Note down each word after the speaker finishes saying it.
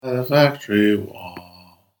factory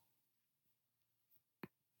wall.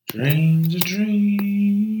 Dreams a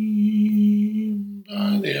dream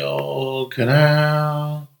by the old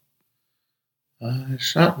canal. I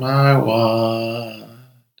shut my wide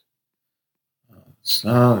on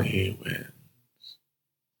sunny winds.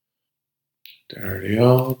 Dirty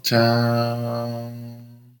old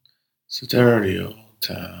town, it's a dirty old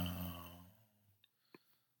town.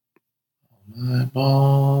 All my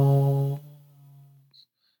bones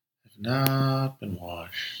have not been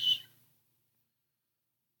washed.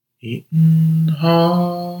 Eaten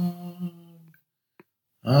hog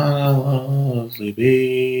on a lovely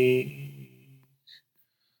beach.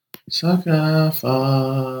 Suck a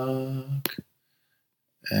fuck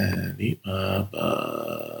and eat my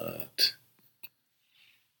butt.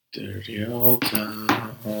 Dirty old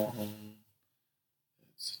town.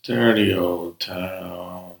 It's a dirty old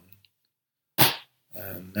town.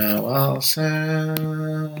 And now I'll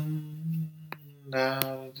send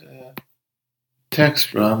out a text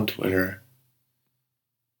from Twitter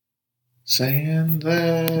saying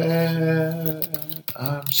that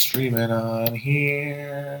I'm streaming on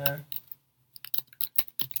here,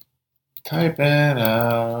 typing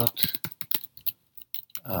out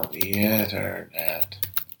on the internet.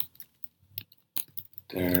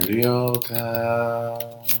 Dirty old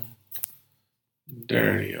town,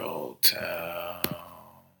 dirty old town.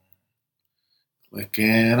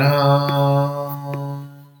 Clicking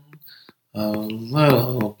on a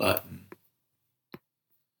little button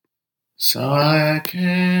so I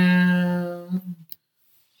can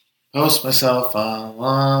post myself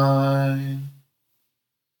online,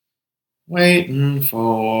 waiting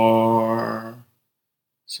for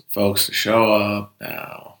some folks to show up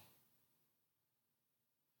now.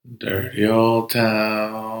 Dirty old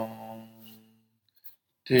town,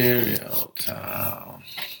 dirty old town.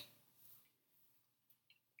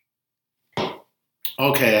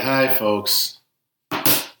 Okay, hi folks.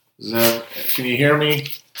 Can you hear me?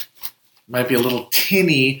 Might be a little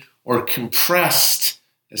tinny or compressed,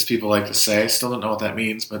 as people like to say. I still don't know what that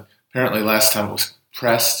means, but apparently last time it was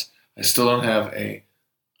compressed. I still don't have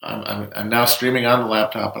I'm now streaming on the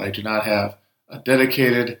laptop, but I do not have a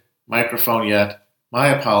dedicated microphone yet. My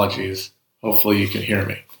apologies. Hopefully you can hear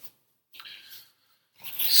me.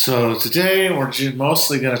 So today we're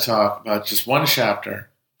mostly going to talk about just one chapter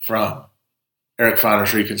from Eric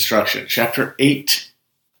Foner's Reconstruction, Chapter 8.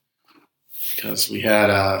 Because we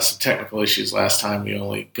had some technical issues last time, we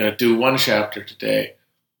only going to do one chapter today.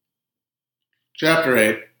 Chapter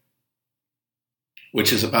 8,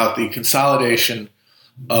 which is about the consolidation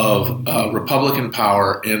of Republican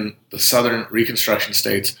power in the Southern Reconstruction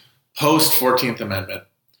states post 14th Amendment,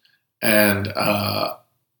 and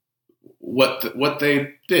what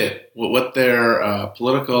they did, what their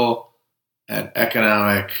political and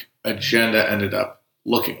economic agenda ended up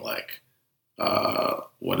looking like.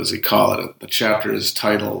 What does he call it? The chapter is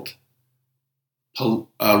titled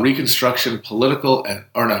Reconstruction, Political and...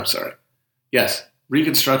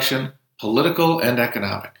 Reconstruction, Political and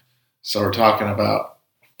Economic. So we're talking about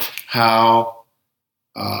how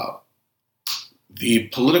the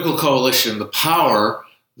political coalition, the power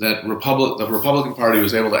that the Republican Party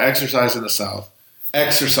was able to exercise in the South,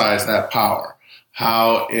 exercised that power.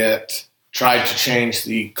 How it tried to change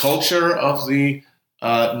the culture of the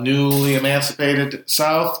newly emancipated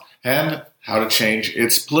South, and how to change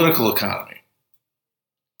its political economy.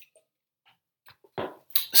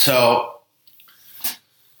 So,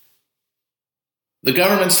 the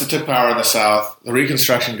governments that took power in the South, the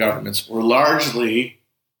Reconstruction governments, were largely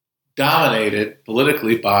dominated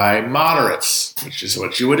politically by moderates, which is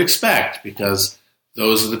what you would expect, because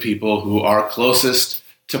those are the people who are closest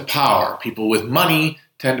to power. People with money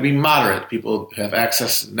tend to be moderate. People who have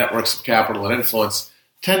access to networks of capital and influence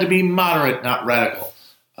tend to be moderate, not radical.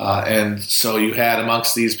 And so you had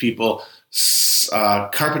amongst these people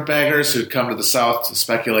carpetbaggers who'd come to the South to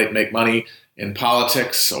speculate and make money in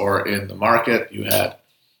politics or in the market. You had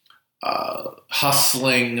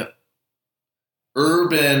hustling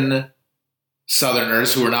urban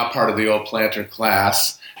Southerners who were not part of the old planter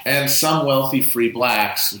class, and some wealthy free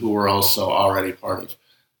blacks who were also already part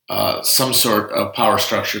of some sort of power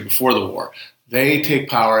structure before the war. They take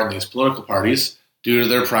power in these political parties due to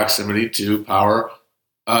their proximity to power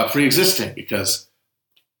pre-existing, because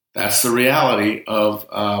that's the reality of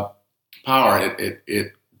power.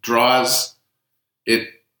 It draws, it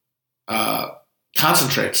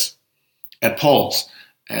concentrates at polls,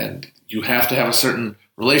 and you have to have a certain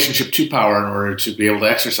relationship to power in order to be able to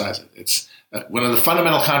exercise it. It's one of the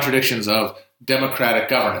fundamental contradictions of democratic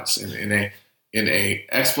governance. In a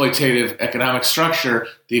exploitative economic structure,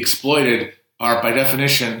 the exploited are by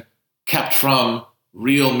definition kept from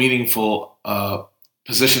real meaningful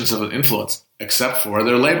positions of influence, except for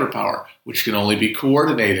their labor power, which can only be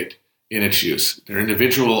coordinated in its use. Their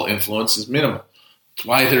individual influence is minimal. That's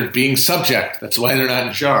why they're being subject. That's why they're not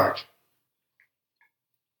in charge.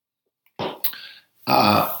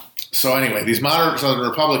 So anyway, these moderate Southern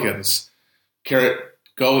Republicans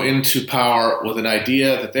go into power with an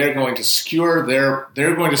idea that they're going to secure their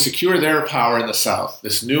power in the South.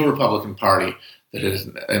 This new Republican Party that is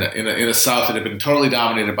in a South that had been totally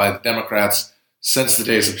dominated by the Democrats since the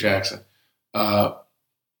days of Jackson.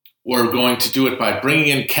 We're going to do it by bringing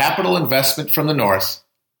in capital investment from the North,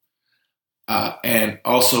 and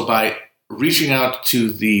also by reaching out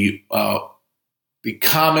to the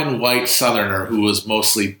common white Southerner who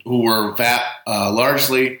were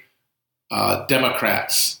largely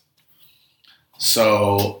Democrats.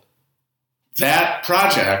 So that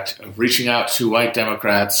project of reaching out to white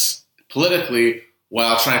Democrats politically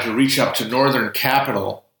while trying to reach up to Northern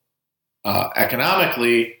capital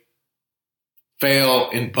economically fail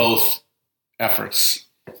in both efforts.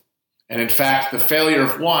 And in fact, the failure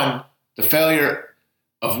of one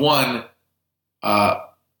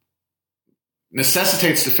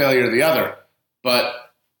necessitates the failure of the other. But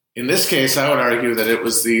in this case, I would argue that it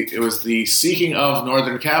was the seeking of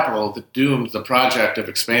Northern capital that doomed the project of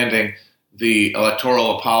expanding the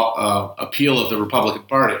electoral appeal of the Republican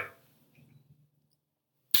Party,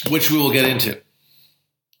 which we will get into.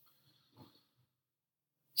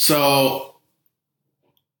 So,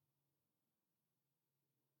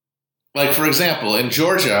 like, for example, in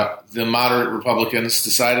Georgia, the moderate Republicans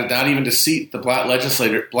decided not even to seat the black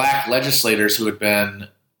legislators who had been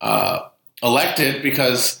elected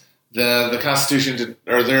because the Constitution didn't,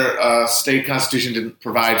 or their state constitution didn't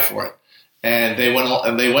provide for it, and they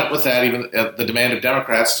went with that, even at the demand of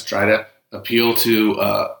Democrats, to try to appeal to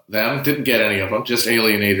them. Didn't get any of them, just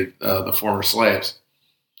alienated the former slaves.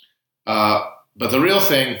 But the real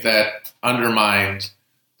thing that undermined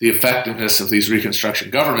the effectiveness of these Reconstruction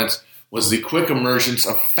governments was the quick emergence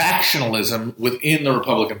of factionalism within the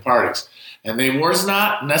Republican parties. And they was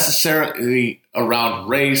not necessarily around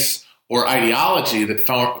race or ideology that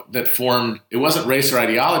formed, it wasn't race or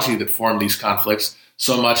ideology that formed these conflicts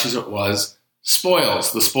so much as it was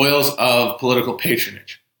the spoils of political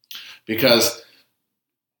patronage. Because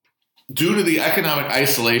due to the economic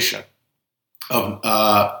isolation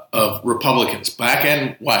of Republicans, black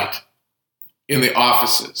and white, in the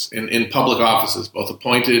offices, in public offices, both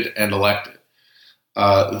appointed and elected,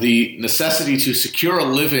 the necessity to secure a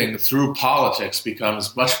living through politics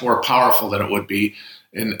becomes much more powerful than it would be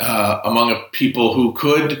among people who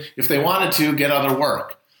could, if they wanted to, get other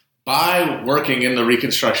work. By working in the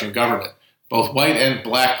Reconstruction government, both white and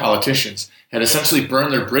black politicians had essentially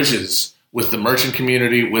burned their bridges with the merchant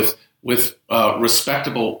community, with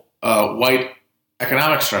respectable white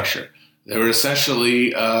economic structure. They were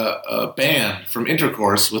essentially banned from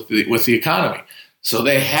intercourse with the economy. So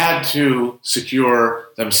they had to secure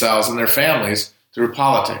themselves and their families through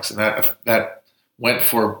politics, and that went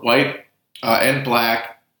for white and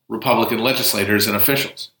black Republican legislators and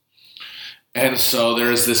officials. And so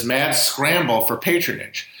there is this mad scramble for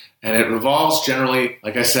patronage, and it revolves generally,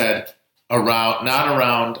 like I said, not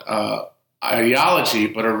around ideology,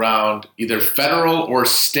 but around either federal or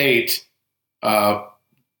state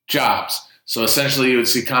jobs. So essentially you would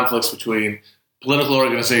see conflicts between political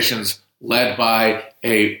organizations led by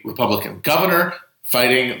a Republican governor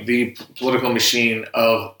fighting the political machine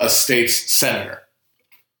of a state's senator.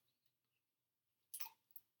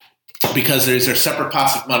 Because these are separate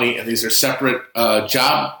pots of money, and these are separate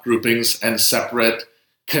job groupings and separate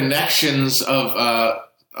connections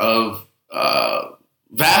of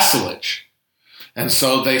vassalage. And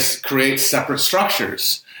so they create separate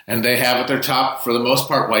structures. And they have at their top, for the most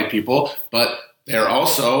part, white people, but they're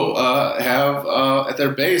also have at their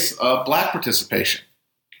base black participation,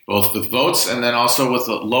 both with votes and then also with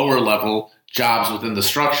the lower level jobs within the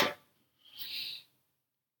structure.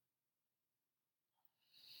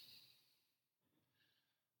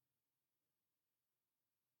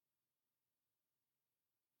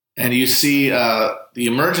 And you see the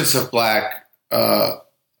emergence of black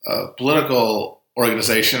political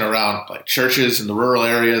organization around like churches in the rural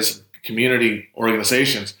areas, community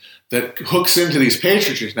organizations that hooks into these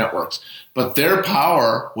patronage networks. But their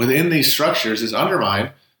power within these structures is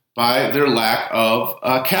undermined by their lack of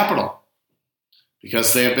capital,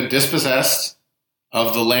 because they have been dispossessed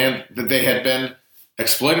of the land that they had been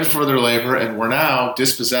exploited for their labor and were now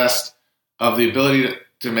dispossessed of the ability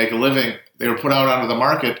to make a living. They were put out onto the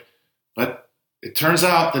market, but it turns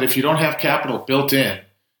out that if you don't have capital built in,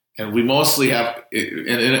 And we mostly have,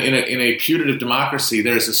 in a putative democracy,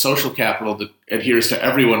 there's a social capital that adheres to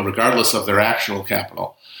everyone regardless of their actual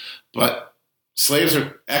capital. But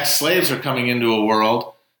ex-slaves are coming into a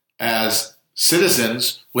world as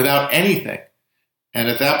citizens without anything. And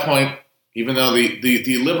at that point, even though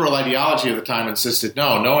the liberal ideology of the time insisted,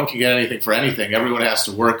 no one can get anything for anything, everyone has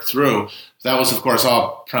to work through, that was, of course,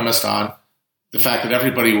 all premised on the fact that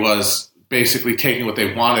everybody was basically taking what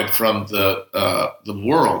they wanted from the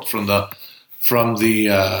world, from the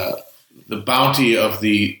bounty of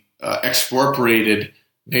the expropriated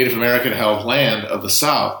Native American held land of the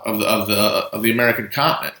South, of the American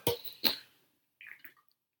continent.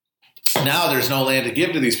 Now there's no land to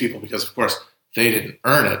give to these people because, of course, they didn't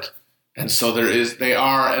earn it. And so they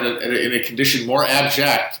are in a condition more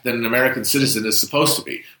abject than an American citizen is supposed to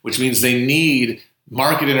be, which means they need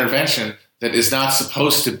market intervention that is not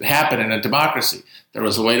supposed to happen in a democracy. There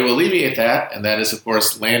was a way to alleviate that, and that is, of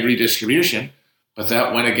course, land redistribution, but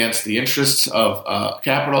that went against the interests of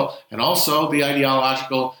capital and also the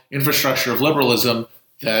ideological infrastructure of liberalism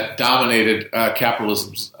that dominated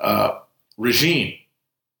capitalism's regime.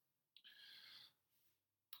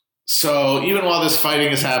 So even while this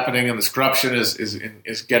fighting is happening and this corruption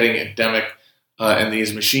is getting endemic and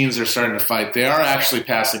these machines are starting to fight, they are actually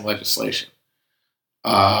passing legislation.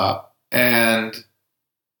 And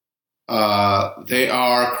they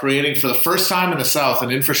are creating for the first time in the South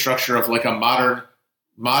an infrastructure of like a modern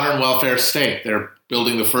welfare state. They're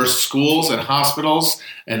building the first schools and hospitals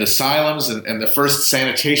and asylums and the first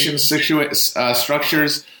sanitation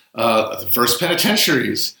structures, the first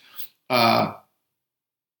penitentiaries.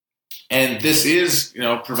 And this is,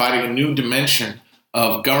 providing a new dimension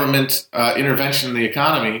of government intervention in the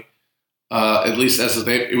economy, at least as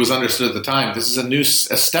it was understood at the time. This is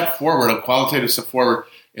a step forward, a qualitative step forward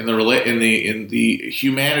in the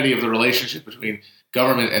humanity of the relationship between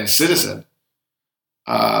government and citizen.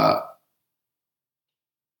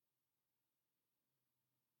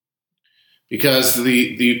 Because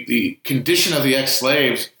the condition of the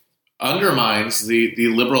ex-slaves undermines the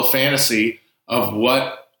liberal fantasy of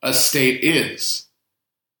what a state is.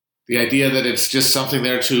 The idea that it's just something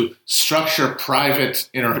there to structure private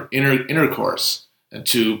intercourse and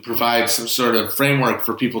to provide some sort of framework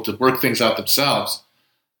for people to work things out themselves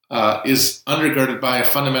is undergirded by a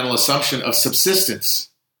fundamental assumption of subsistence,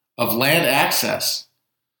 of land access,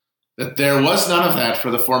 that there was none of that for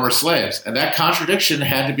the former slaves, and that contradiction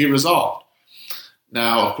had to be resolved.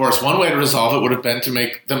 Now, of course, one way to resolve it would have been to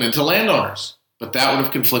make them into landowners, but that would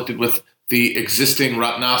have conflicted with the existing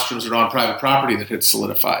nostrums around private property that had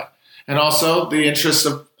solidified. And also the interests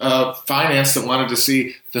of finance that wanted to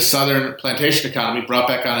see the southern plantation economy brought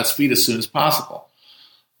back on its feet as soon as possible.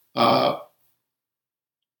 But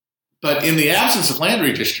in the absence of land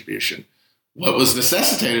redistribution, what was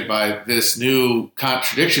necessitated by this new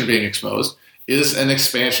contradiction being exposed is an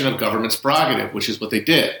expansion of government's prerogative, which is what they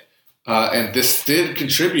did. And this did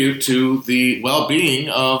contribute to the well-being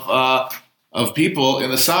of people in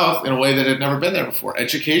the South in a way that had never been there before.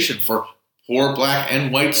 Education for poor black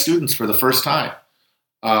and white students for the first time.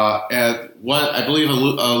 And I believe a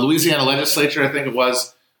Louisiana legislature, I think it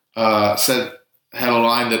was, had a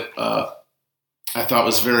line that I thought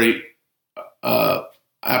was very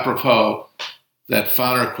apropos, that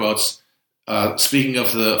Fonner quotes, speaking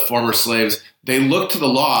of the former slaves, they look to the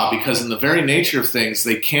law because in the very nature of things,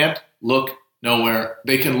 they can't look nowhere.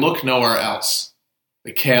 They can look nowhere else.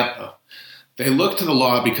 They can't. They look to the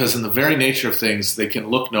law because in the very nature of things, they can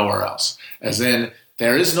look nowhere else. As in,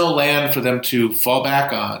 there is no land for them to fall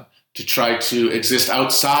back on to try to exist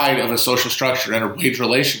outside of a social structure and a wage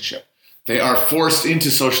relationship. They are forced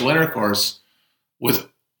into social intercourse with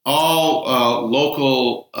all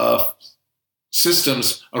local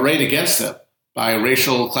systems arrayed against them by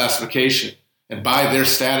racial classification and by their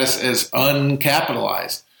status as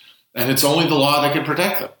uncapitalized. And it's only the law that can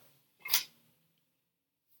protect them.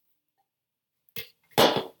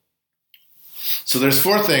 So there's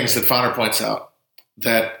four things that Fonner points out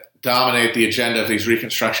that dominate the agenda of these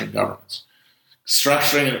Reconstruction governments.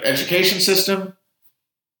 Structuring an education system,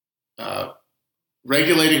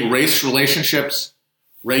 regulating race relationships,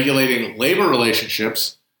 regulating labor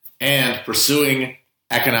relationships, and pursuing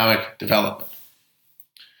economic development.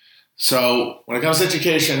 So when it comes to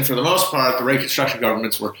education, for the most part, the Reconstruction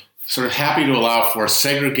governments were sort of happy to allow for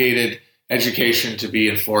segregated education to be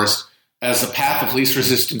enforced as a path of least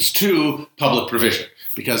resistance to public provision,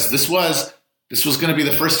 because this was going to be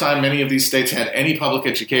the first time many of these states had any public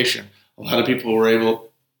education. A lot of people were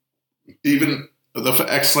able, even the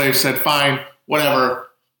ex-slaves said, fine, whatever,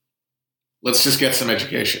 let's just get some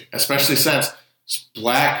education, especially since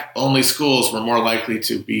black-only schools were more likely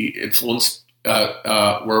to be influenced,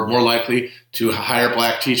 were more likely to hire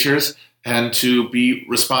black teachers and to be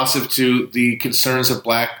responsive to the concerns of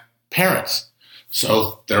black parents.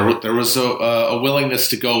 So there was a willingness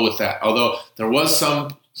to go with that. Although there was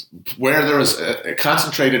some where there was a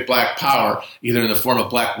concentrated black power, either in the form of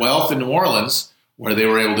black wealth in New Orleans, where they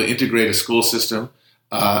were able to integrate a school system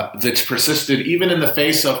that persisted even in the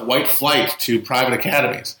face of white flight to private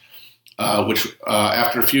academies, which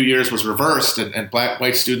after a few years was reversed and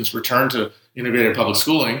white students returned to integrated public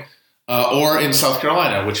schooling, or in South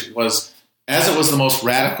Carolina, which was, as it was the most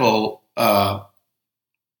radical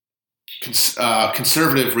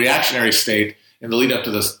conservative reactionary state in the lead up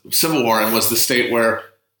to the Civil War, and was the state where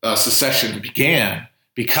secession began,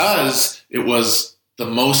 because it was the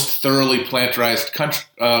most thoroughly plantarized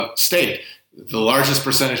state. The largest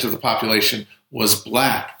percentage of the population was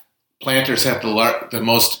black. Planters had the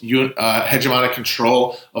most hegemonic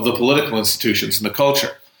control of the political institutions and the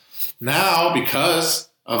culture. Now, because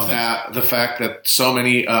of that, the fact that so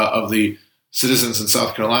many of the citizens in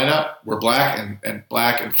South Carolina were black, and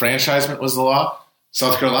black enfranchisement was the law,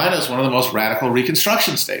 South Carolina is one of the most radical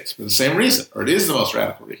Reconstruction states for the same reason, or it is the most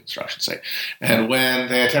radical Reconstruction state. And when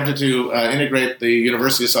they attempted to integrate the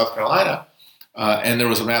University of South Carolina, and there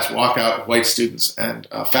was a mass walkout of white students and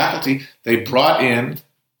faculty, they brought in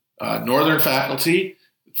Northern faculty.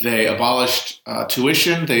 They abolished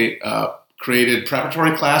tuition. They created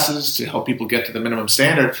preparatory classes to help people get to the minimum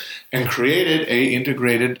standard, and created a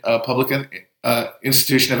integrated public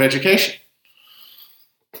institution of education.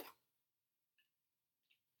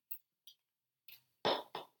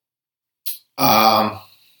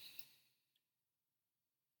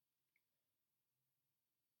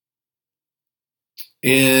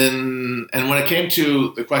 And when it came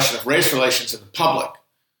to the question of race relations in the public,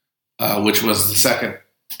 which was the second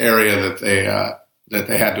area that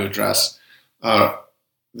they had to address,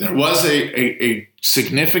 there was a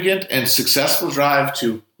significant and successful drive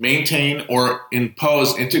to maintain or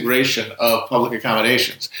impose integration of public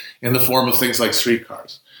accommodations in the form of things like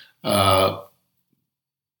streetcars. Beyond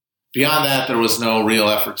that, there was no real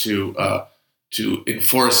effort to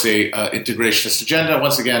enforce a integrationist agenda,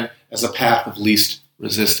 once again, as a path of least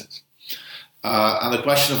resistance. On the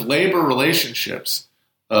question of labor relationships,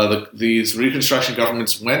 these Reconstruction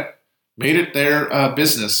governments made it their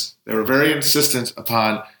business. They were very insistent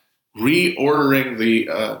upon reordering the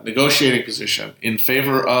negotiating position in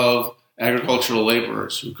favor of agricultural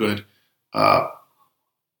laborers who could,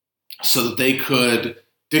 so that they could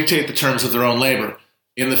dictate the terms of their own labor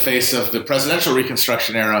in the face of the presidential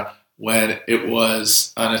Reconstruction era, when it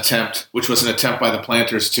was an attempt by the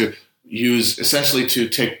planters to essentially to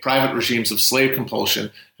take private regimes of slave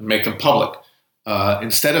compulsion and make them public.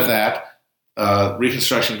 Instead of that,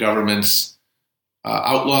 Reconstruction governments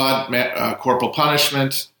outlawed corporal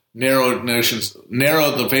punishment, narrowed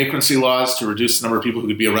the vacancy laws to reduce the number of people who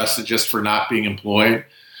could be arrested just for not being employed,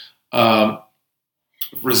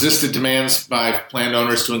 resisted demands by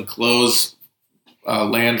landowners to enclose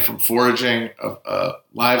land from foraging of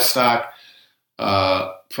livestock,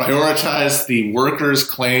 prioritized the worker's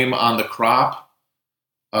claim on the crop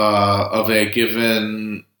of a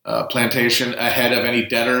given plantation ahead of any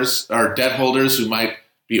debtors or debt holders who might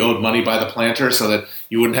be owed money by the planter, so that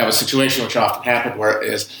you wouldn't have a situation, which often happened, where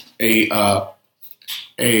is a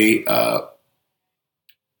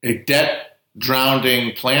debt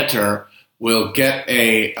drowning planter will get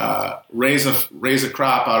raise a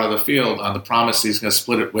crop out of the field on the promise he's going to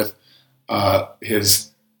split it with his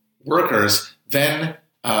workers. Then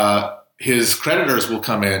his creditors will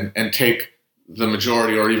come in and take the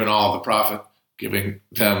majority or even all of the profit, giving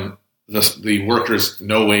them the workers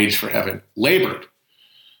no wage for having labored.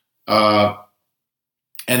 And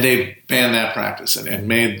they banned that practice and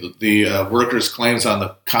made the workers' claims on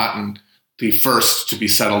the cotton the first to be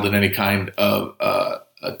settled in any kind of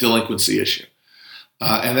a delinquency issue.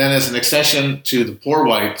 And then as an extension to the poor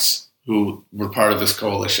whites who were part of this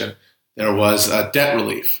coalition, there was debt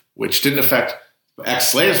relief, which didn't affect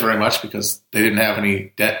ex-slaves very much because they didn't have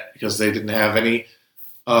any debt, because they didn't have any,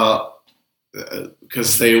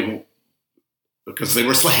 because they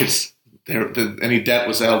were slaves. Any debt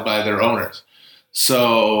was held by their owners.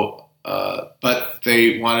 So, but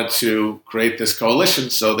they wanted to create this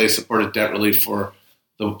coalition, so they supported debt relief for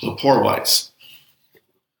the poor whites.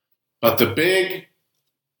 But the big,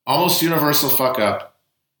 almost universal fuck up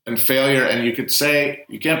and failure, and you could say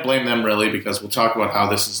you can't blame them really, because we'll talk about how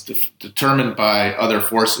this is determined by other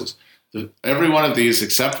forces. Every one of these,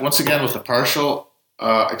 except once again with the partial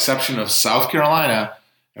exception of South Carolina,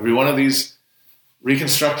 every one of these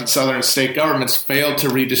reconstructed southern state governments failed to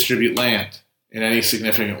redistribute land in any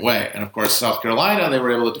significant way. And of course, South Carolina, they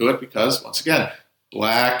were able to do it because, once again,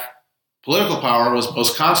 black political power was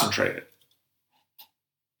most concentrated.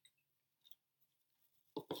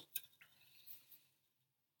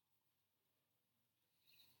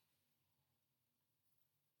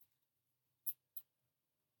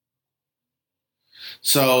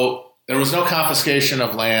 So there was no confiscation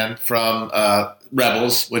of land from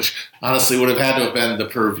rebels, which honestly would have had to have been the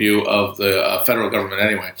purview of the federal government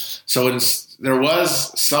anyway. So there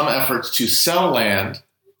was some efforts to sell land,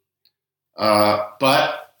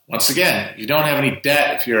 but once again, you don't have any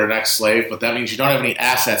debt if you're an ex-slave, but that means you don't have any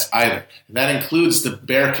assets either. And that includes the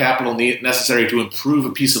bare capital necessary to improve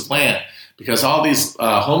a piece of land, because all these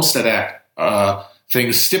Homestead Act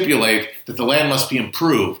things stipulate that the land must be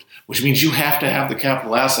improved, which means you have to have the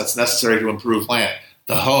capital assets necessary to improve land.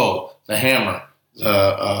 The hoe, the hammer,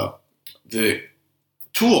 the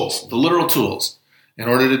tools, the literal tools, in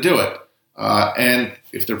order to do it. And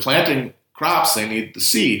if they're planting crops, they need the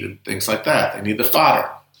seed and things like that. They need the fodder.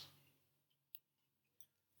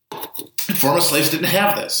 And former slaves didn't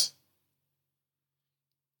have this.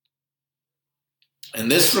 And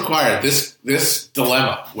this required this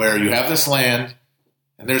dilemma where you have this land,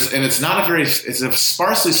 and it's a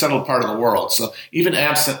sparsely settled part of the world. So even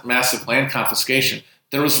absent massive land confiscation,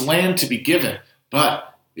 there was land to be given,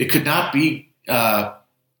 but it could not be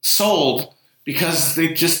sold because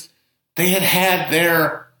they had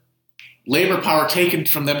their labor power taken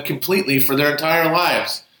from them completely for their entire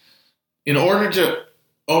lives. In order to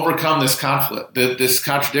overcome this conflict, this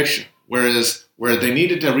contradiction, where they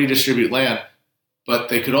needed to redistribute land, but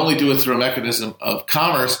they could only do it through a mechanism of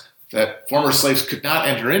commerce that former slaves could not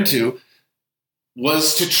enter into,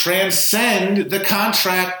 was to transcend the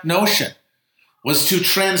contract notion, was to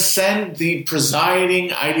transcend the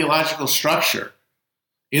presiding ideological structure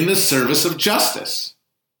in the service of justice.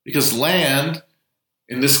 Because land,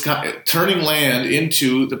 turning land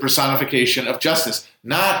into the personification of justice,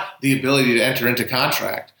 not the ability to enter into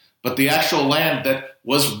contract, but the actual land that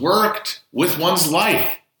was worked with one's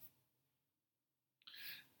life.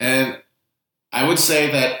 And I would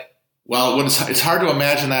say that, well, it's hard to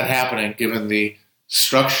imagine that happening given the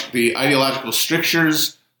ideological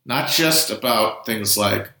strictures, not just about things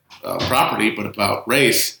like property, but about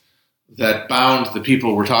race that bound the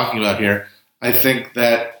people we're talking about here. I think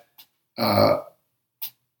that that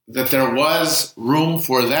there was room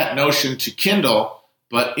for that notion to kindle,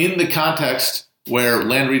 but in the context where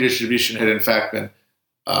land redistribution had in fact been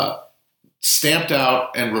stamped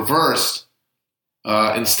out and reversed,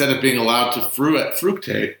 instead of being allowed to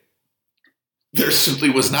fructate, there simply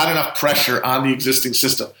was not enough pressure on the existing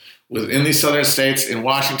system within these southern states, in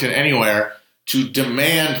Washington, anywhere, to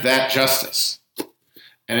demand that justice.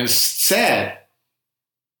 And instead,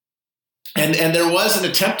 and there was an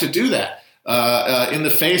attempt to do that in the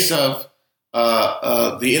face of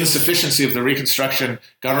the insufficiency of the Reconstruction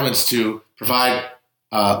governments to provide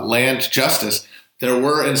land justice. There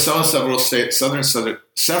were in several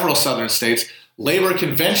southern states, labor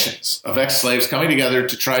conventions of ex-slaves coming together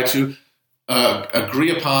to try to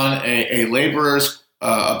agree upon a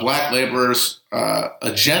black laborer's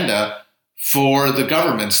agenda for the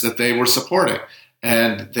governments that they were supporting.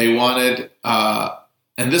 And they wanted,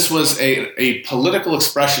 and this was a political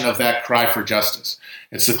expression of that cry for justice.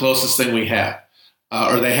 It's the closest thing we have,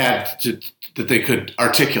 or they had that they could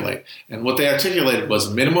articulate. And what they articulated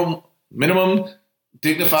was minimum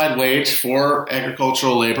dignified wage for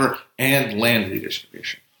agricultural labor and land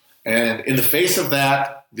redistribution. And in the face of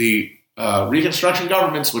that, the Reconstruction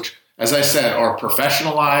governments, which, as I said, are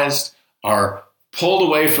professionalized, are pulled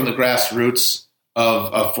away from the grassroots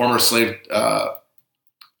of former slave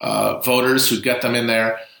voters who get them in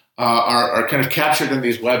there, are kind of captured in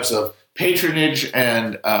these webs of patronage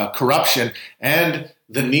and corruption, and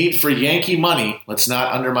the need for Yankee money, let's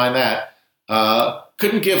not undermine that,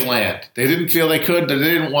 couldn't give land. They didn't feel they could, they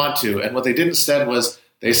didn't want to. And what they did instead was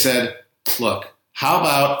they said, look, how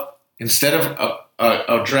about instead of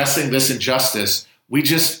addressing this injustice,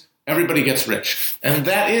 everybody gets rich. And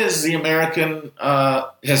that is the American,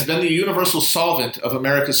 has been the universal solvent of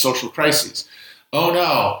America's social crises. Oh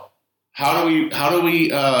no, how do we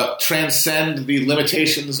transcend the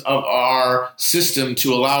limitations of our system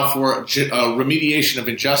to allow for remediation of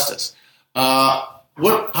injustice? How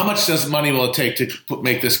much money will it take to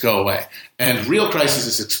make this go away? And real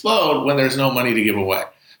crises explode when there's no money to give away.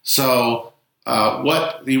 So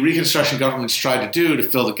what the Reconstruction governments tried to do to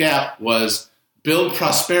fill the gap was build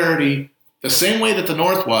prosperity the same way that the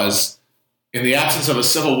North was in the absence of a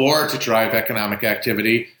civil war to drive economic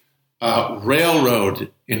activity,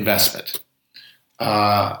 railroad investment.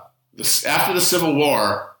 After the Civil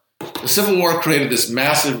War, the Civil War created this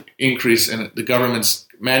massive increase in the government's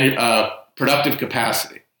productive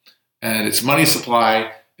capacity and its money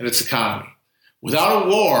supply and its economy. Without a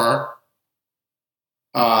war,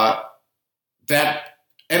 that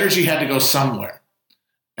energy had to go somewhere.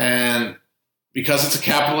 And because it's a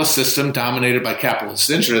capitalist system dominated by capitalist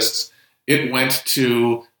interests, it went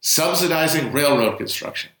to subsidizing railroad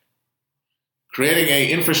construction, creating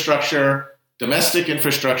domestic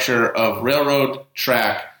infrastructure of railroad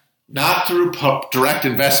track, not through direct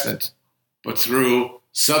investment, but through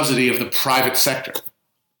subsidy of the private sector.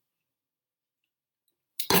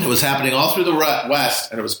 And it was happening all through the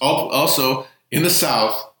West, and it was also in the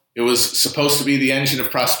South. It was supposed to be the engine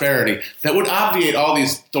of prosperity that would obviate all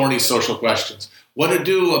these thorny social questions. What to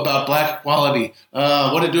do about black equality?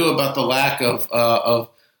 What to do about the lack of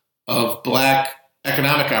black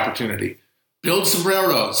economic opportunity? Build some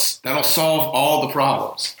railroads. That'll solve all the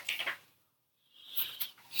problems.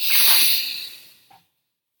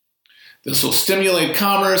 This will stimulate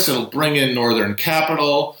commerce. It'll bring in northern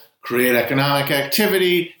capital, create economic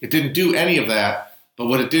activity. It didn't do any of that. But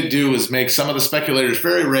what it did do is make some of the speculators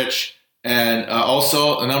very rich and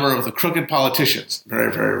also a number of the crooked politicians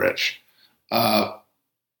very, very rich. And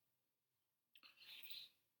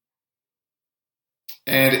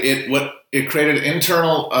it created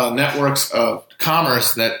internal networks of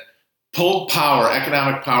commerce that pulled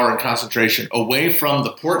economic power and concentration away from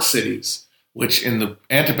the port cities, which in the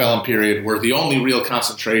antebellum period were the only real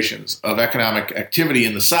concentrations of economic activity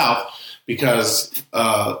in the South, because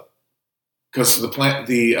the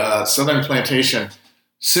Southern plantation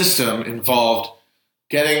system involved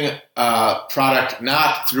getting product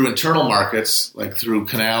not through internal markets, like through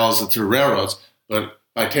canals and through railroads, but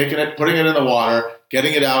by taking it, putting it in the water,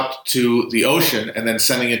 getting it out to the ocean, and then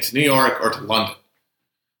sending it to New York or to London.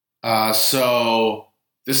 So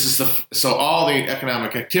all the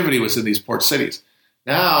economic activity was in these port cities.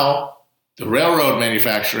 Now, the railroad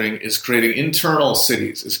manufacturing is creating internal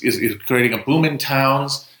cities, is creating a boom in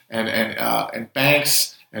towns and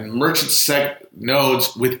banks and merchant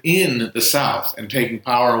nodes within the South and taking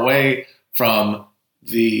power away from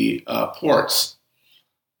the ports.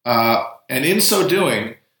 And in so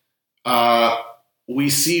doing, we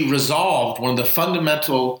see resolved one of the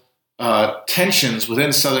fundamental tensions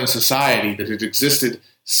within Southern society that had existed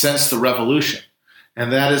since the Revolution.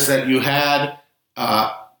 And that is that you had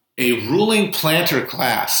a ruling planter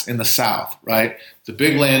class in the South, right? The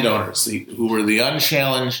big landowners, who were the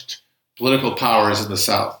unchallenged political powers in the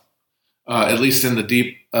South, at least in the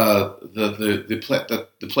deep,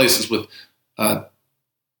 the places with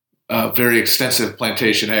very extensive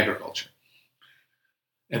plantation agriculture.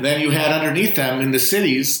 And then you had underneath them in the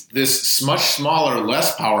cities this much smaller,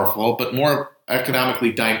 less powerful, but more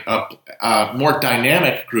economically more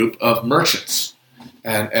dynamic group of merchants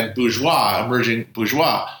and bourgeois, emerging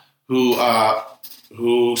bourgeois,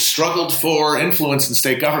 who struggled for influence in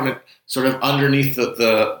state government, sort of underneath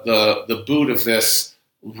the boot of this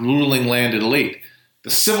ruling landed elite. The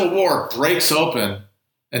Civil War breaks open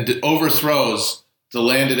and overthrows the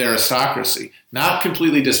landed aristocracy, not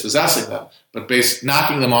completely dispossessing them, but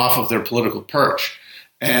knocking them off of their political perch.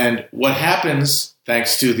 And what happens,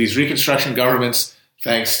 thanks to these Reconstruction governments,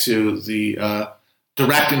 thanks to the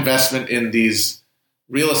direct investment in these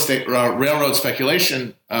real estate railroad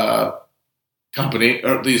speculation company,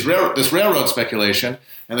 or this railroad speculation,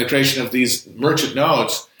 and the creation of these merchant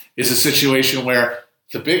nodes, is a situation where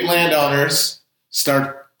the big landowners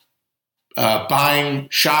start buying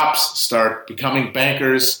shops, start becoming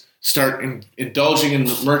bankers, start indulging in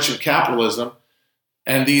merchant capitalism,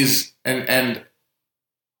 and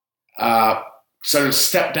sort of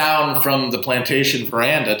step down from the plantation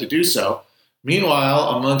veranda to do so. Meanwhile,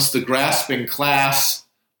 amongst the grasping class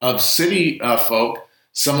of city folk,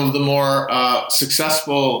 some of the more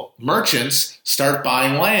successful merchants start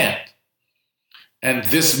buying land. And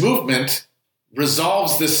this movement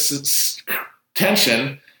resolves this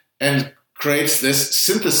tension and creates this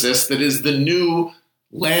synthesis that is the new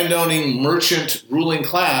landowning merchant ruling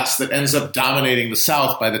class that ends up dominating the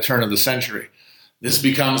South by the turn of the century. These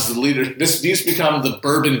become the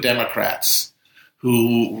Bourbon Democrats,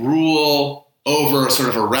 who rule over a sort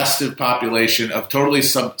of a restive population of totally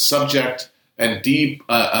subject and deep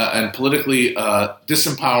and politically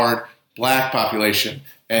disempowered black population,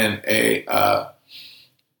 and a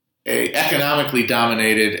economically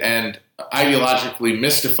dominated and ideologically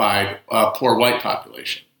mystified poor white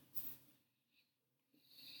population.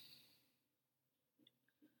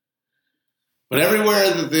 But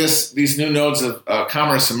everywhere that these new nodes of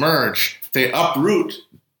commerce emerge, they uproot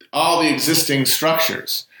all the existing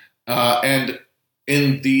structures. And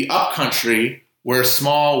in the upcountry, where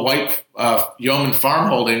small white yeoman farm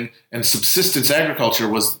holding and subsistence agriculture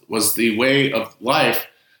was the way of life,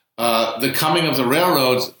 the coming of the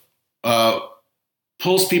railroads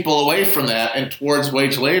pulls people away from that and towards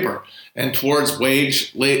wage labor and towards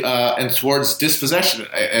and towards dispossession,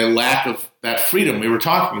 a lack of that freedom we were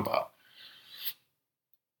talking about.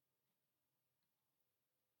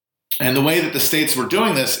 And the way that the states were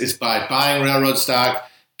doing this is by buying railroad stock,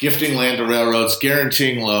 gifting land to railroads,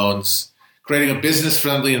 guaranteeing loans, creating a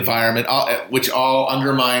business-friendly environment, which all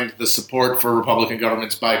undermined the support for Republican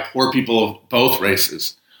governments by poor people of both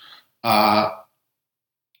races. And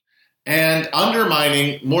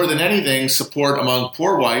undermining, more than anything, support among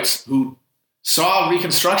poor whites who saw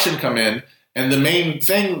Reconstruction come in, and the main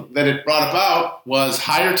thing that it brought about was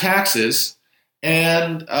higher taxes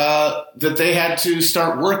and that they had to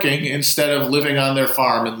start working instead of living on their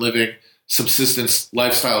farm and living subsistence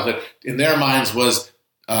lifestyle that in their minds was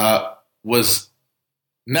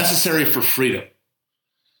necessary for freedom.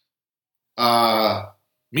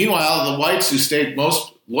 Meanwhile, the whites who stayed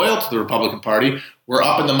most loyal to the Republican Party were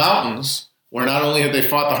up in the mountains, where not only had they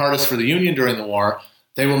fought the hardest for the Union during the war,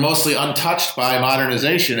 they were mostly untouched by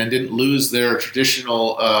modernization and didn't lose their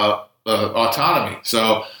traditional autonomy.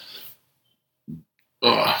 So,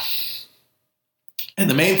 and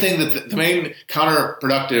the main thing the main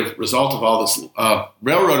counterproductive result of all this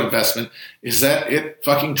railroad investment is that it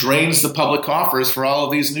fucking drains the public coffers for all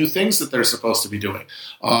of these new things that they're supposed to be doing,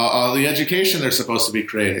 all the education they're supposed to be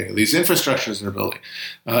creating, these infrastructures they're building,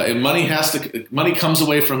 and money comes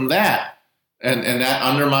away from that, and that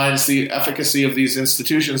undermines the efficacy of these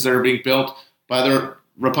institutions that are being built by the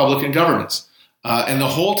Republican governments, and the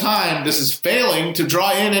whole time this is failing to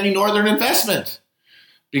draw in any northern investment.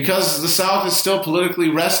 Because the South is still politically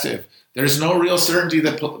restive. There's no real certainty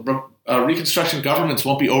that Reconstruction governments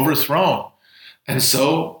won't be overthrown. And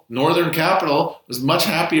so Northern capital was much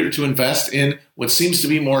happier to invest in what seems to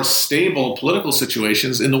be more stable political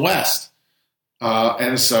situations in the West.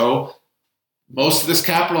 And so most of this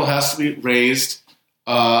capital has to be raised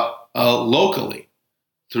locally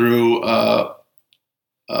through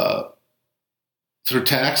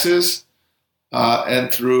taxes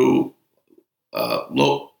and through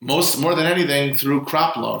more than anything through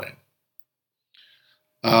crop loaning.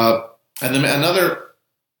 And then another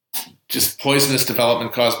just poisonous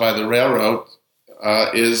development caused by the railroad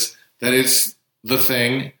is that it's the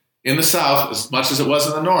thing in the South, as much as it was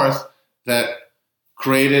in the North, that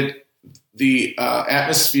created the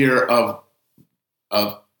atmosphere of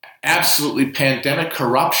absolutely pandemic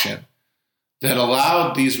corruption that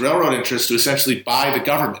allowed these railroad interests to essentially buy the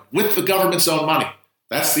government with the government's own money.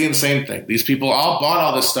 That's the insane thing. These people all bought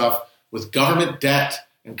all this stuff with government debt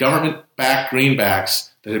and government-backed greenbacks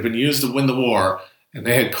that had been used to win the war, and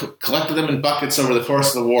they had collected them in buckets over the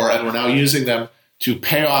course of the war and were now using them to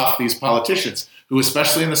pay off these politicians, who,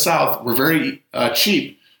 especially in the South, were very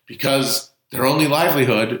cheap because their only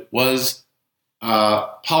livelihood was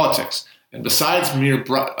politics. And besides mere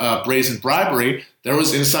brazen bribery, there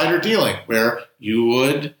was insider dealing, where you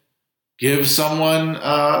would give someone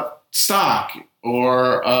stock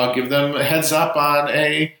or give them a heads up on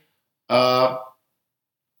a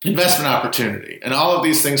investment opportunity. And all of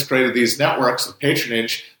these things created these networks of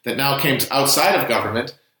patronage that now came outside of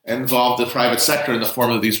government and involved the private sector in the form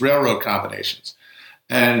of these railroad combinations.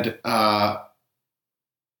 And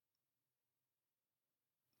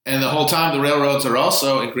the whole time, the railroads are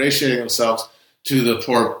also ingratiating themselves to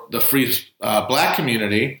the free black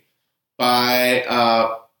community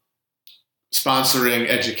by sponsoring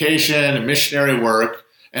education and missionary work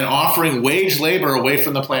and offering wage labor away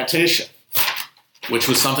from the plantation, which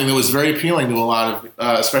was something that was very appealing to a lot of,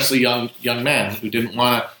 especially young men who didn't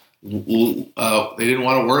want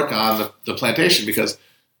to work on the plantation because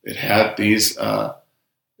it had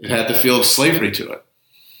the feel of slavery to it.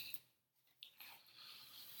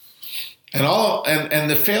 And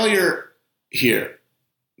the failure here,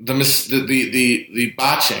 the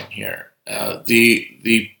botching here,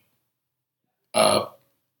 the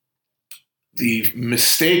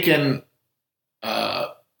mistaken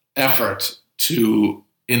effort to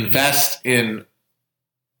invest in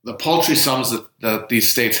the paltry sums that these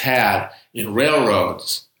states had in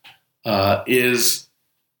railroads is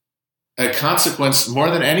a consequence, more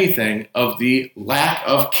than anything, of the lack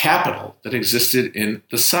of capital that existed in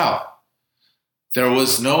the South. There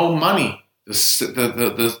was no money.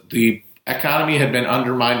 The economy had been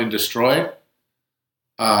undermined and destroyed.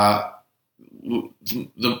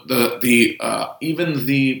 Even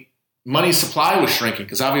the money supply was shrinking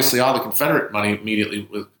because obviously all the Confederate money immediately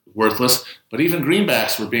was worthless. But even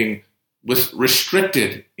greenbacks were being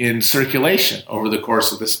restricted in circulation over the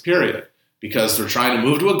course of this period because they're trying to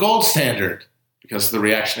move to a gold standard because of the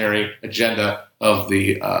reactionary agenda of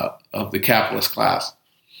the capitalist class.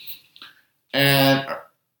 And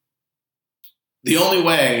the only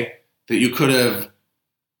way that you could have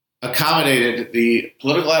accommodated the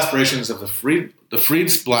political aspirations of the freed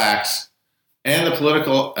blacks and the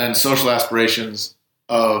political and social aspirations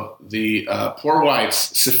of the poor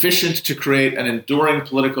whites sufficient to create an enduring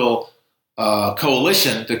political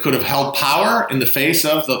coalition that could have held power in the face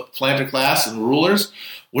of the planter class and rulers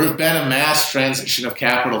would have been a mass transition of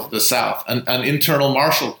capital to the South, an internal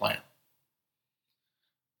Marshall Plan.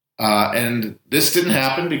 And this didn't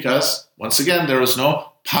happen because, once again, there was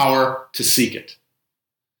no power to seek it.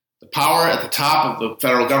 The power at the top of the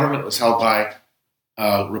federal government was held by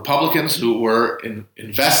Republicans who were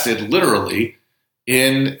invested literally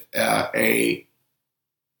in a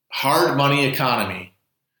hard money economy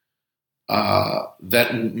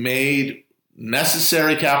that made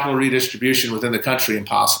necessary capital redistribution within the country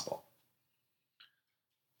impossible.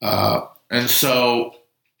 And so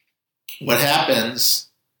what happens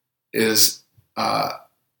is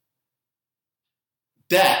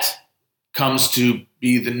debt comes to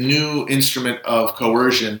be the new instrument of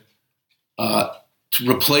coercion,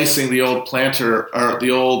 replacing the old planter or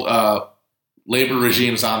the old labor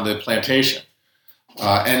regimes on the plantation.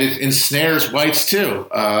 And it ensnares whites too.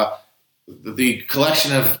 The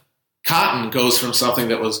collection of cotton goes from something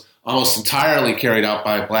that was almost entirely carried out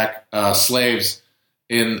by black slaves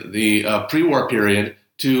in the pre-war period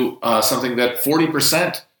to something that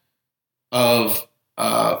 40% of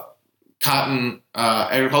cotton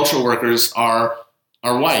agricultural workers are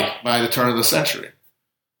white by the turn of the century.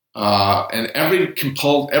 And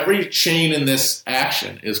every chain in this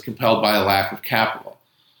action is compelled by a lack of capital.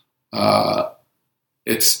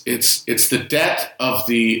 It's the debt of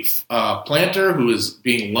the planter who is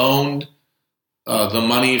being loaned the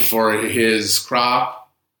money for his crop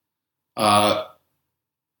that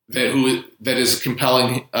is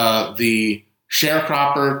compelling the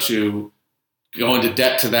sharecropper to go into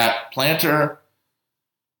debt to that planter.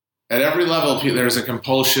 At every level, there's a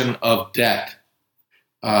compulsion of debt,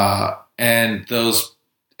 and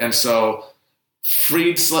so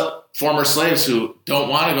freed former slaves who don't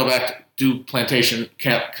want to go back to do plantation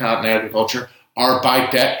cotton agriculture are by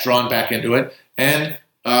debt drawn back into it, and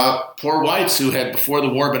poor whites who had before the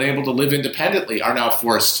war been able to live independently are now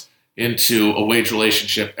forced into a wage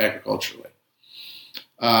relationship agriculturally,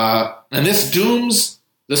 and this dooms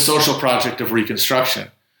the social project of Reconstruction,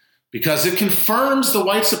 because it confirms the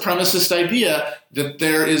white supremacist idea that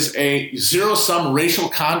there is a zero-sum racial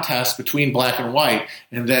contest between black and white,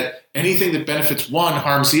 and that anything that benefits one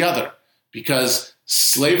harms the other, because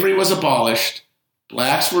slavery was abolished,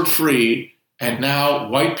 blacks were free, and now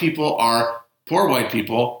poor white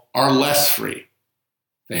people are less free.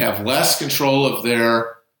 They have less control of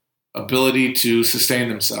their ability to sustain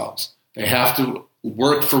themselves. They have to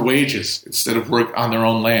work for wages instead of work on their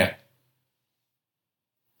own land.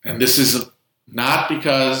 And this is not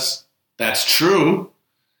because that's true.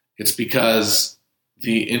 It's because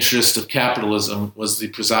the interest of capitalism was the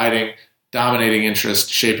presiding, dominating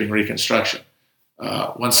interest shaping Reconstruction.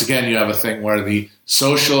 Once again, you have a thing where the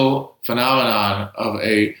social phenomenon of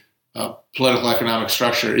a political economic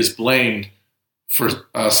structure is blamed for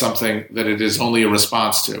something that it is only a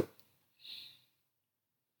response to.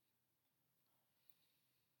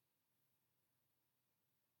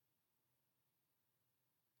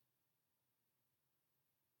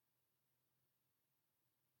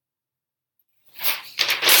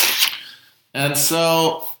 And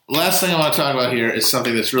so, last thing I want to talk about here is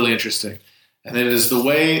something that's really interesting, and it is the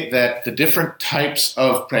way that the different types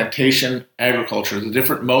of plantation agriculture, the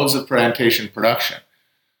different modes of plantation production,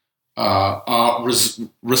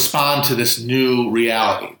 respond to this new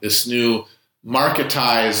reality, this new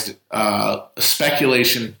marketized,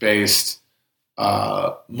 speculation-based,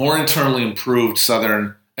 more internally improved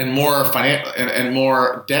Southern and more and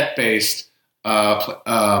more debt-based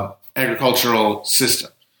agricultural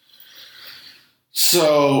system.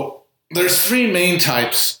 So there's three main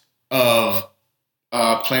types of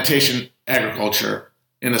plantation agriculture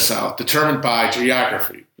in the South, determined by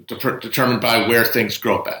geography, determined by where things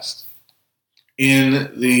grow best.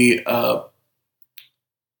 In the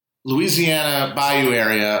Louisiana Bayou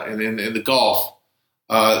area and in the Gulf,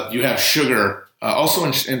 you have sugar, also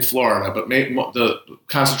in Florida, but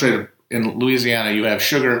concentrated in Louisiana, you have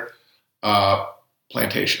sugar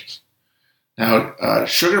plantations. Now,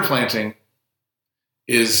 sugar planting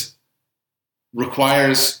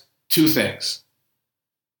requires two things.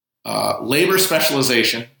 Labor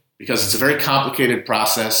specialization, because it's a very complicated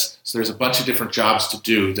process, so there's a bunch of different jobs to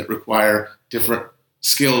do that require different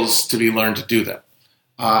skills to be learned to do them.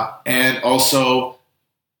 And also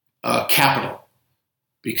capital,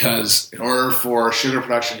 because in order for sugar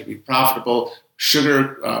production to be profitable,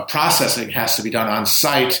 sugar processing has to be done on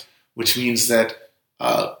site, which means that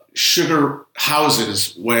sugar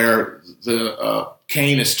houses where the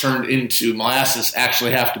cane is turned into molasses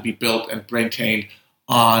actually have to be built and maintained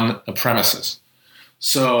on the premises.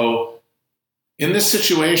 So in this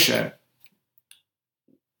situation,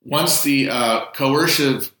 once the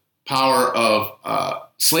coercive power of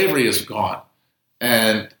slavery is gone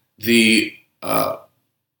and the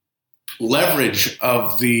leverage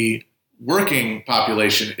of the working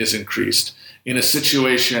population is increased in a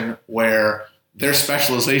situation where their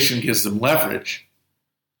specialization gives them leverage,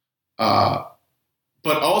 but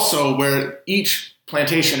also where each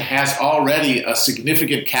plantation has already a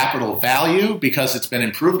significant capital value because it's been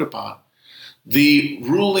improved upon, the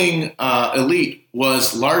ruling elite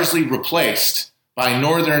was largely replaced by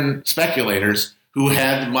northern speculators who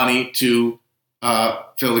had the money to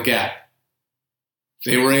fill the gap.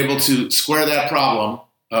 They were able to square that problem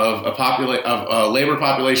of a labor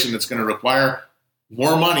population that's going to require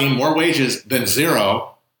more money, more wages than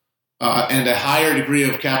zero, and a higher degree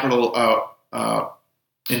of capital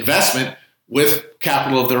investment with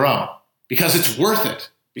capital of their own, because it's worth it,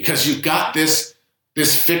 because you've got this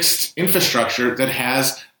fixed infrastructure that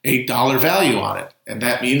has a dollar value on it, and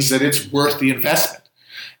that means that it's worth the investment.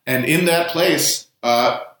 And in that place,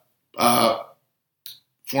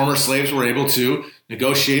 former slaves were able to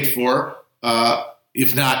negotiate for,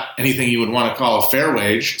 if not anything you would want to call a fair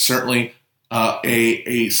wage, certainly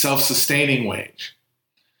a self-sustaining wage.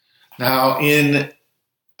 Now, in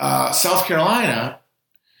South Carolina,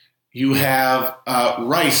 you have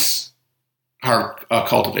rice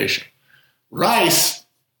cultivation. Rice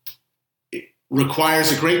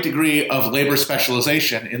requires a great degree of labor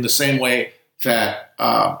specialization in the same way that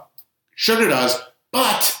sugar does,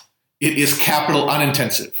 but it is capital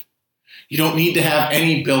unintensive. You don't need to have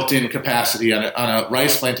any built-in capacity on a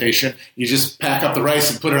rice plantation. You just pack up the rice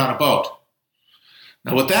and put it on a boat.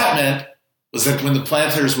 Now, what that meant was that when the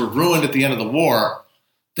planters were ruined at the end of the war,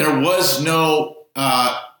 there was no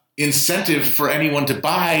incentive for anyone to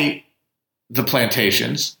buy the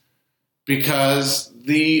plantations because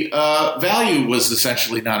the value was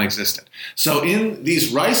essentially non-existent. So in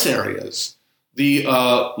these rice areas, the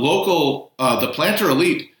the planter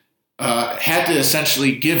elite had to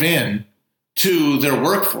essentially give in to their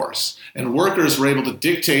workforce, and workers were able to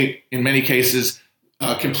dictate, in many cases,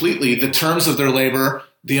 completely the terms of their labor,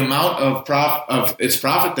 the amount of its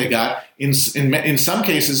profit they got. In some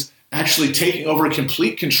cases, actually taking over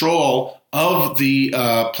complete control of the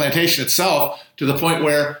plantation itself, to the point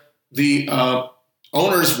where the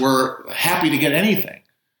owners were happy to get anything.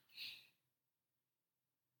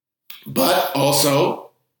 But also,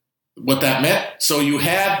 what that meant, so you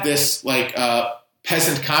had this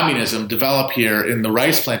peasant communism develop here in the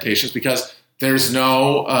rice plantations, because there's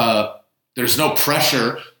no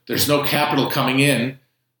pressure, there's no capital coming in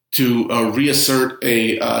to reassert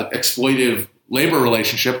a exploitive labor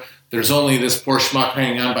relationship. There's only this poor schmuck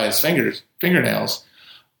hanging on by his fingernails.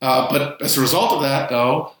 But as a result of that,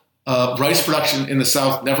 though, rice production in the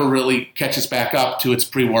South never really catches back up to its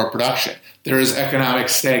pre-war production. There is economic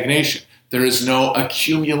stagnation. There is no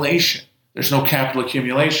accumulation. There's no capital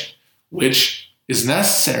accumulation, which is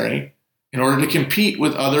necessary in order to compete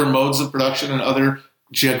with other modes of production in other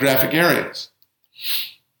geographic areas.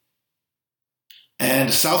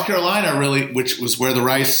 And South Carolina, really, which is where the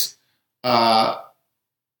rice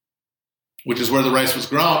was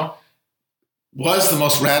grown, was the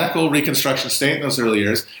most radical Reconstruction state in those early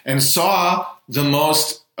years, and saw the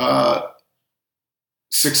most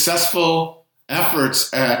successful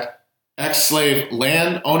efforts at ex-slave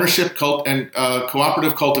land ownership and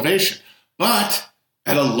cooperative cultivation, but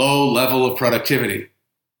at a low level of productivity.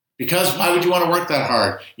 Because why would you want to work that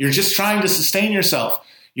hard? You're just trying to sustain yourself.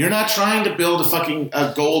 You're not trying to build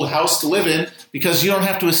a gold house to live in, because you don't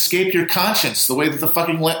have to escape your conscience the way that the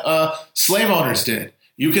fucking slave owners did.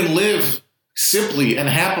 You can live simply and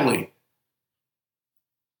happily.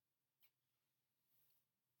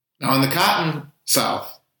 Now, in the cotton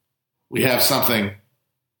South, we have something.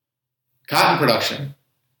 Cotton production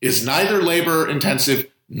is neither labor intensive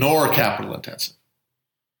nor capital intensive.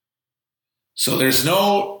 So there's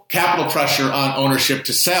no capital pressure on ownership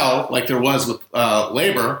to sell like there was with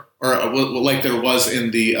labor, or like there was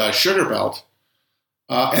in the sugar belt.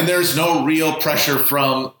 And there's no real pressure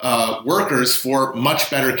from workers for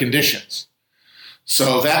much better conditions.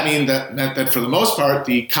 So that meant that for the most part,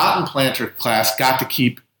 the cotton planter class got to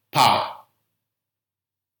keep power.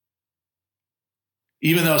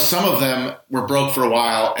 even though some of them were broke for a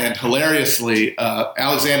while. And hilariously,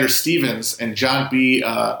 Alexander Stephens and John B.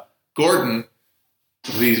 Gordon,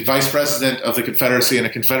 the vice president of the Confederacy and a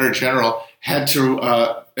Confederate general, had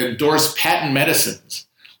to endorse patent medicines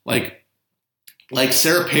like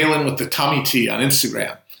Sarah Palin with the tummy tea on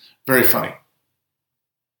Instagram. Very funny.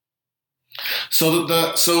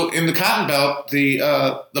 So in the Cotton Belt,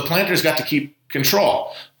 the planters got to keep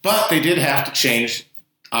control, but they did have to change,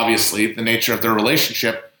 obviously, the nature of their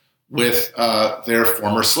relationship with their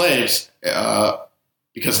former slaves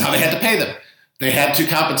because now they had to pay them. They had to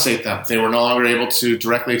compensate them. They were no longer able to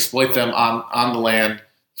directly exploit them on the land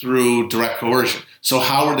through direct coercion. So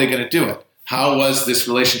how were they going to do it? How was this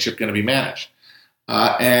relationship going to be managed?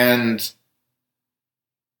 And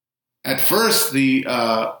at first, the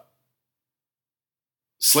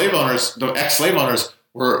slave owners, the ex-slave owners,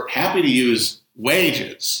 were happy to use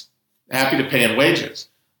wages, happy to pay in wages,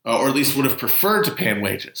 or at least would have preferred to pay in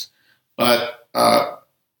wages. But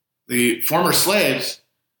the former slaves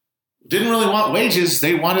didn't really want wages.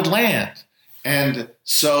 They wanted land. And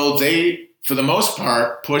so they, for the most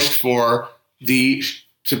part,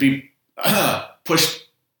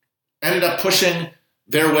 ended up pushing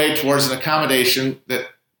their way towards an accommodation that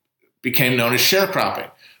became known as sharecropping,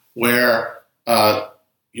 where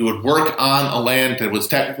you would work on a land that was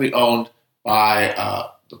technically owned by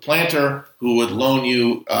the planter, who would loan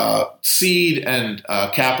you seed and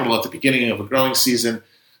capital at the beginning of a growing season,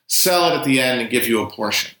 sell it at the end, and give you a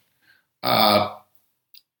portion. Now,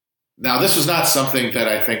 this was not something that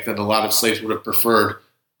I think that a lot of slaves would have preferred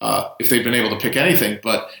if they'd been able to pick anything,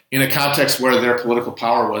 but in a context where their political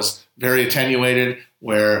power was very attenuated,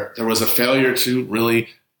 where there was a failure to really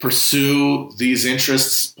pursue these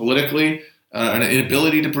interests politically, an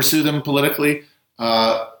inability to pursue them politically,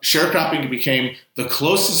 sharecropping became the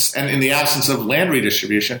closest, and in the absence of land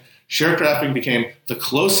redistribution, sharecropping became the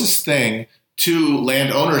closest thing to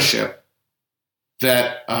land ownership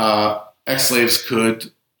that ex-slaves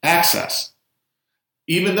could access,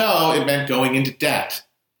 even though it meant going into debt.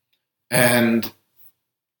 And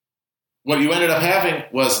what you ended up having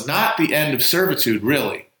was not the end of servitude,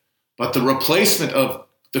 really, but the replacement of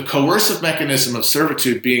the coercive mechanism of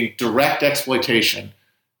servitude being direct exploitation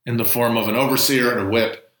in the form of an overseer and a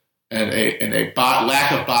whip and a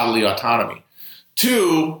lack of bodily autonomy,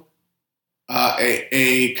 to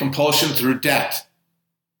a compulsion through debt.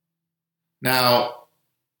 Now,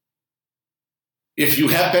 if you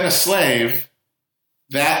have been a slave,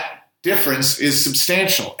 that difference is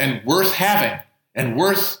substantial and worth having and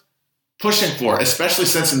worth pushing for, especially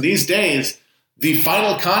since in these days, the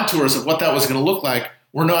final contours of what that was going to look like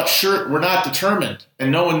were not determined,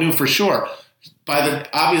 and no one knew for sure.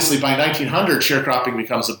 Obviously, by 1900, sharecropping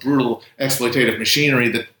becomes a brutal exploitative machinery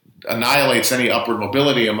that annihilates any upward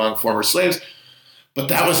mobility among former slaves. But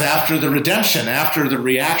that was after the redemption, after the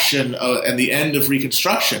reaction and the end of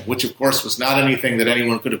Reconstruction, which, of course, was not anything that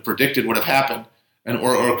anyone could have predicted would have happened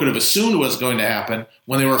or could have assumed was going to happen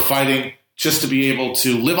when they were fighting just to be able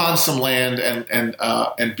to live on some land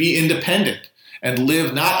and be independent and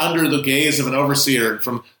live not under the gaze of an overseer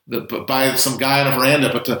by some guy on a veranda,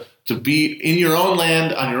 but to be in your own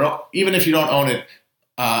land, on your own, even if you don't own it,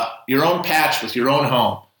 your own patch with your own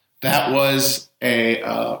home. That was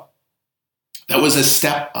a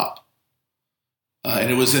step up.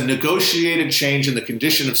 And it was a negotiated change in the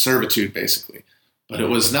condition of servitude, basically. But it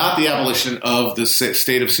was not the abolition of the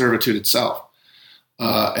state of servitude itself.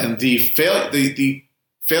 And the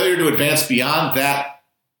failure to advance beyond that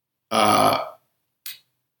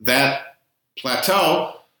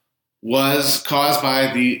plateau was caused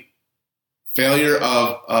by the failure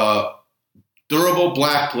of durable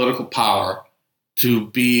black political power to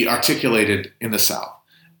be articulated in the South.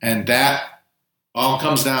 And that all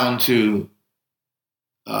comes down to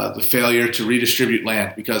the failure to redistribute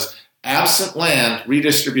land, because absent land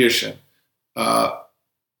redistribution, there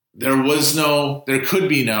could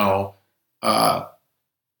be no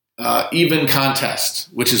even contest,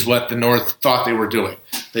 which is what the North thought they were doing.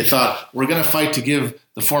 They thought, we're going to fight to give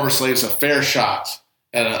the former slaves a fair shot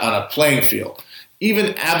on a playing field.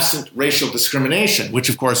 Even absent racial discrimination, which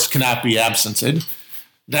of course cannot be absented,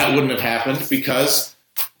 that wouldn't have happened because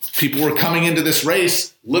people were coming into this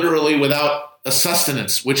race literally without a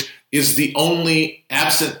sustenance, which is the only,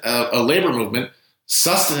 absent a labor movement,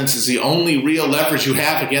 sustenance is the only real leverage you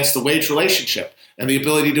have against the wage relationship and the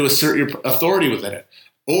ability to assert your authority within it,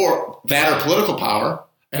 or that or political power.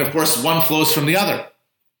 And of course, one flows from the other.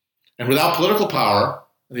 And without political power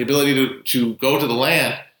and the ability to go to the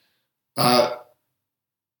land,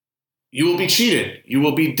 you will be cheated. You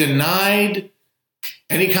will be denied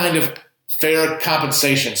any kind of fair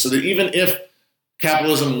compensation, so that even if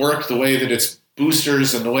capitalism worked, the way that its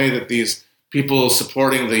boosters and the way that these people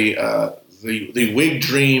supporting the Whig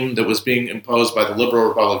dream that was being imposed by the liberal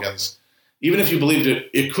Republicans, even if you believed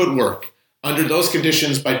it could work, under those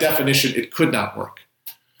conditions, by definition, it could not work.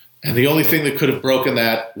 And the only thing that could have broken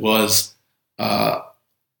that was land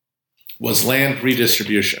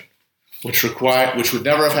redistribution, which would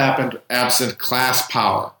never have happened absent class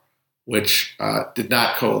power, which did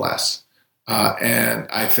not coalesce. And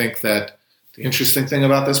I think that the interesting thing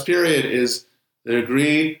about this period is the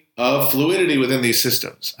degree of fluidity within these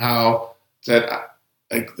systems, how that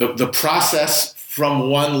the process from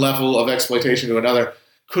one level of exploitation to another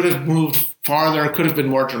could have moved farther, could have been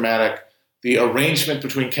more dramatic. The arrangement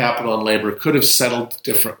between capital and labor could have settled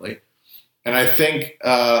differently. And I think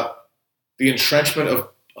the entrenchment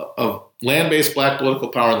of land-based black political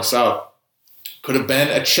power in the South could have been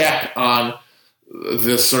a check on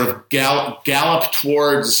this sort of gallop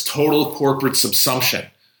towards total corporate subsumption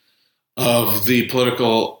of the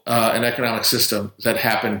political and economic system that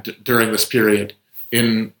happened during this period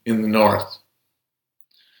in the North.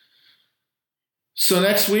 So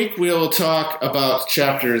next week we'll talk about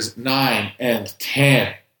chapters 9 and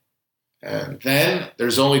 10. And then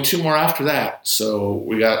there's only 2 more after that. So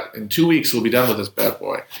in 2 weeks we'll be done with this bad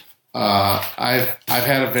boy. I've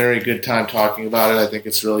had a very good time talking about it. I think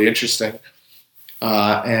it's really interesting.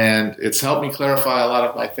 And it's helped me clarify a lot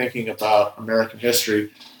of my thinking about American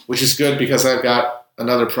history, which is good because I've got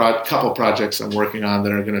another couple projects I'm working on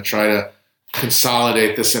that are going to try to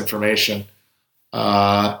consolidate this information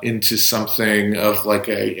into something of like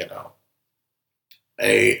a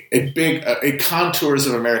contours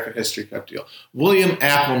of American history type deal. William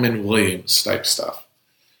Appleman Williams type stuff.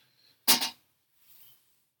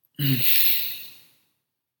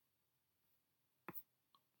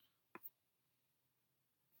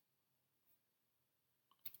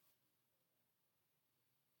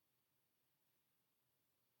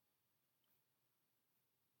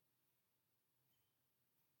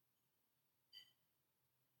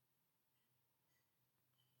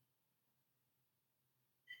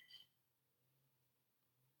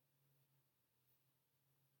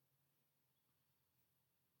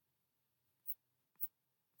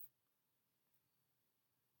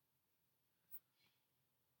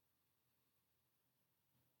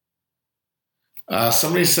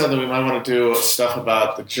 Somebody said that we might want to do stuff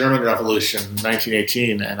about the German Revolution in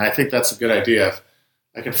 1918, and I think that's a good idea. If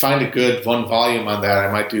I can find a good 1 volume on that,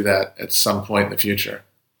 I might do that at some point in the future.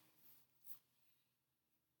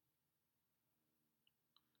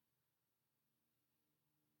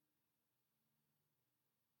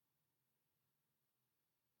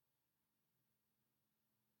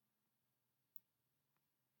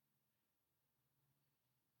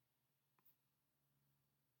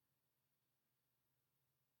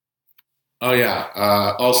 Oh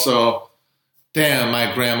yeah. Also, damn,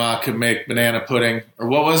 my grandma could make banana pudding. Or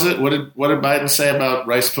what was it? What did Biden say about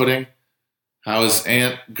rice pudding? How his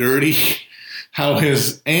Aunt Gertie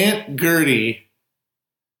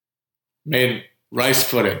made rice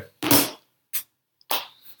pudding.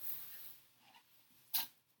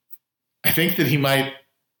 I think that he might,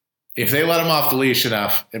 if they let him off the leash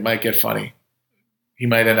enough, it might get funny. He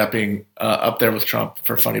might end up being up there with Trump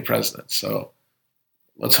for funny president. So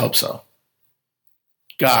let's hope so.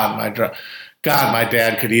 God, my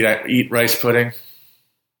dad could eat rice pudding.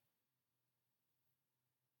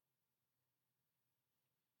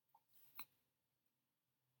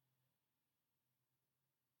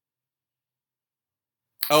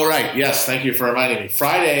 Oh, right. Yes, thank you for reminding me.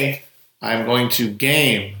 Friday, I'm going to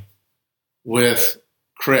game with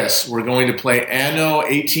Chris. We're going to play Anno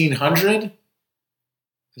 1800.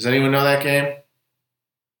 Does anyone know that game?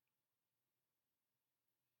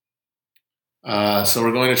 So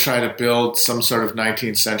we're going to try to build some sort of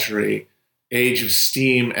 19th century Age of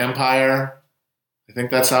Steam empire. I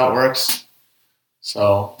think that's how it works.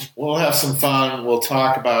 So we'll have some fun. We'll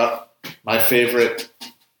talk about my favorite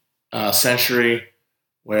century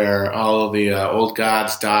where all of the old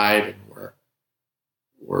gods died and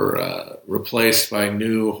were replaced by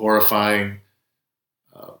new horrifying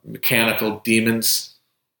mechanical demons.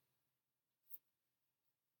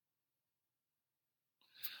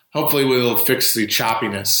 Hopefully we'll fix the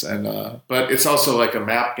choppiness, but it's also like a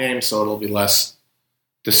map game, so it'll be less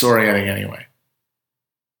disorienting anyway.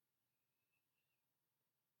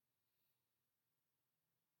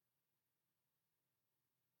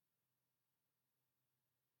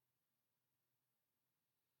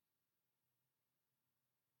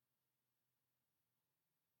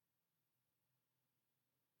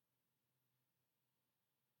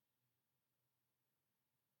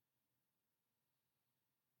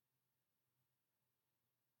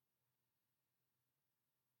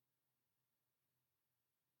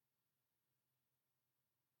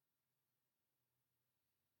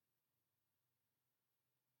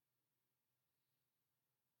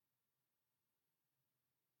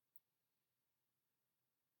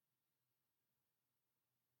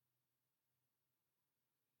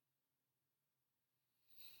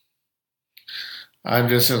 I'm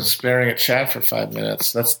just sparing at chat for 5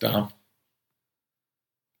 minutes. That's dumb.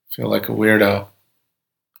 Feel like a weirdo.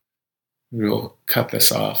 We'll cut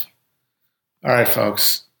this off. All right,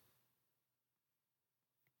 folks.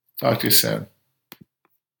 Talk to you soon.